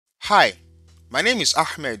Hi, my name is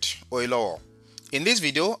Ahmed Oilowo. In this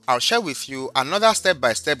video, I'll share with you another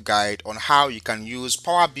step-by-step guide on how you can use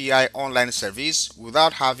Power BI online service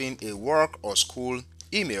without having a work or school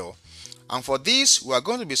email. And for this, we are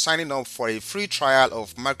going to be signing up for a free trial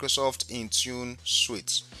of Microsoft Intune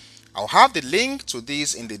Suite. I'll have the link to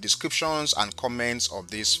this in the descriptions and comments of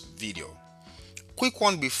this video. Quick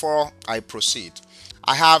one before I proceed.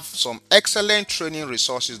 I have some excellent training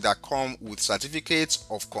resources that come with certificates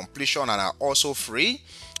of completion and are also free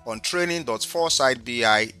on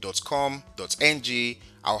training.foresightbi.com.ng.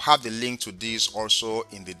 I'll have the link to these also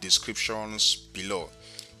in the descriptions below.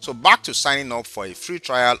 So back to signing up for a free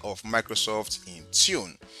trial of Microsoft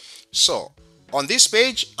Intune. So on this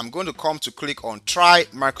page, I'm going to come to click on Try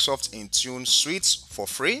Microsoft Intune Suite for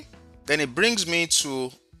free. Then it brings me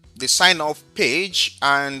to the sign up page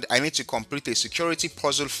and I need to complete a security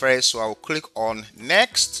puzzle first, so I'll click on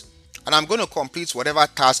Next and I'm going to complete whatever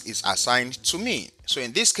task is assigned to me. So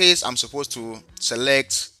in this case, I'm supposed to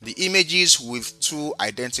select the images with two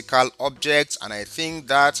identical objects and I think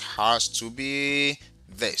that has to be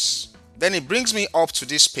this. Then it brings me up to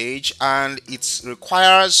this page and it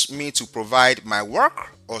requires me to provide my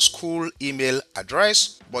work or school email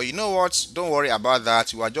address, but you know what, don't worry about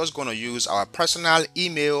that. We are just going to use our personal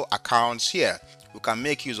email accounts here. You can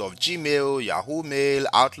make use of Gmail, Yahoo Mail,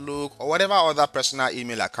 Outlook, or whatever other personal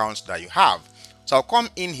email accounts that you have. So I'll come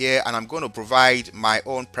in here and I'm going to provide my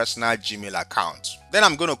own personal Gmail account. Then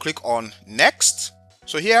I'm going to click on Next.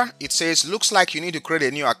 So here it says, looks like you need to create a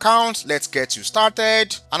new account. Let's get you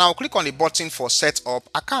started. And I'll click on the button for set up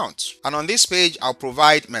account. And on this page, I'll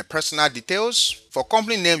provide my personal details. For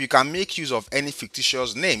company name, you can make use of any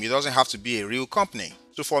fictitious name. It doesn't have to be a real company.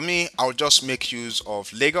 So for me, I'll just make use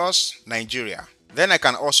of Lagos, Nigeria. Then I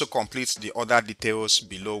can also complete the other details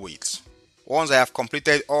below it. Once I have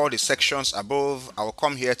completed all the sections above, I will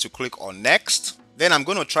come here to click on Next. Then I'm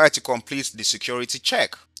going to try to complete the security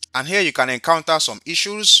check. And here you can encounter some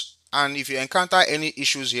issues, and if you encounter any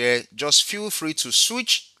issues here, just feel free to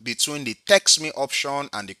switch between the text me option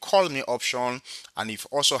and the call me option. And if you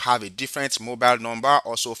also have a different mobile number,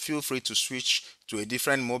 also feel free to switch to a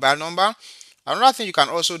different mobile number. Another thing you can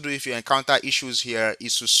also do if you encounter issues here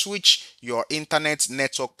is to switch your internet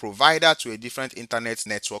network provider to a different internet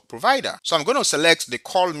network provider. So I'm going to select the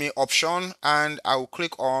call me option and I will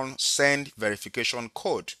click on send verification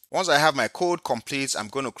code. Once I have my code complete, I'm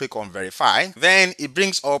going to click on verify. Then it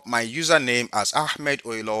brings up my username as Ahmed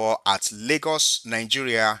Oilowo at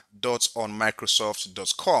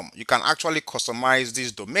lagosnigeria.onmicrosoft.com. You can actually customize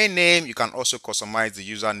this domain name. You can also customize the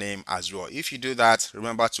username as well. If you do that,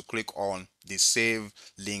 remember to click on the save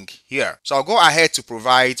link here. So I'll go ahead to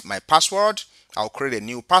provide my password. I'll create a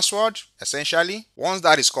new password essentially. Once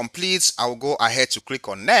that is complete, I'll go ahead to click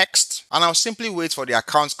on next and I'll simply wait for the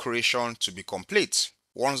account creation to be complete.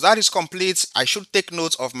 Once that is complete, I should take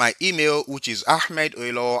note of my email, which is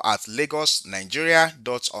ahmedoilowo at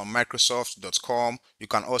lagosnigeria.onmicrosoft.com. You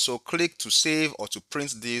can also click to save or to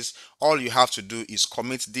print this. All you have to do is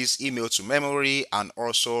commit this email to memory and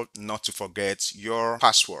also not to forget your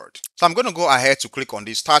password. So I'm going to go ahead to click on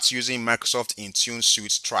this Start Using Microsoft Intune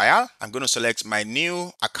Suite Trial. I'm going to select my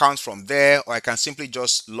new account from there, or I can simply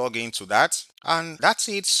just log into that. And that's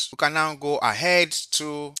it. You can now go ahead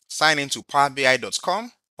to sign into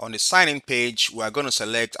powerbi.com. On the sign in page, we are going to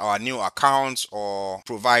select our new account or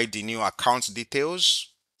provide the new account details.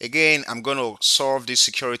 Again, I'm going to solve this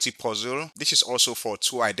security puzzle. This is also for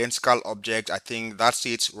two identical objects. I think that's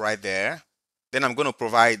it right there. Then I'm going to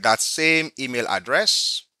provide that same email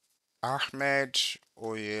address, Ahmed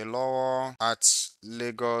Oyelowo at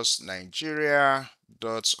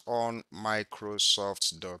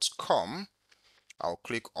lagosnigeria.onmicrosoft.com. I'll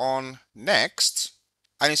click on next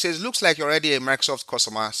and it says, looks like you're already a Microsoft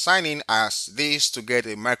customer. Sign in as this to get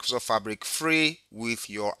a Microsoft Fabric free with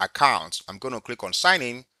your account. I'm going to click on sign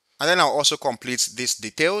in and then I'll also complete these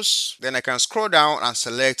details. Then I can scroll down and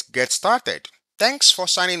select get started. Thanks for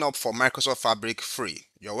signing up for Microsoft Fabric free.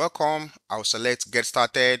 You're welcome. I'll select get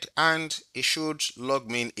started and it should log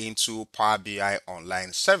me into Power BI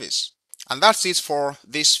online service. And that's it for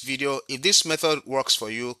this video. If this method works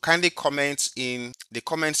for you, kindly comment in the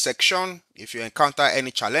comment section. If you encounter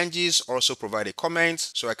any challenges, also provide a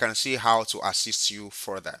comment so I can see how to assist you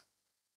further.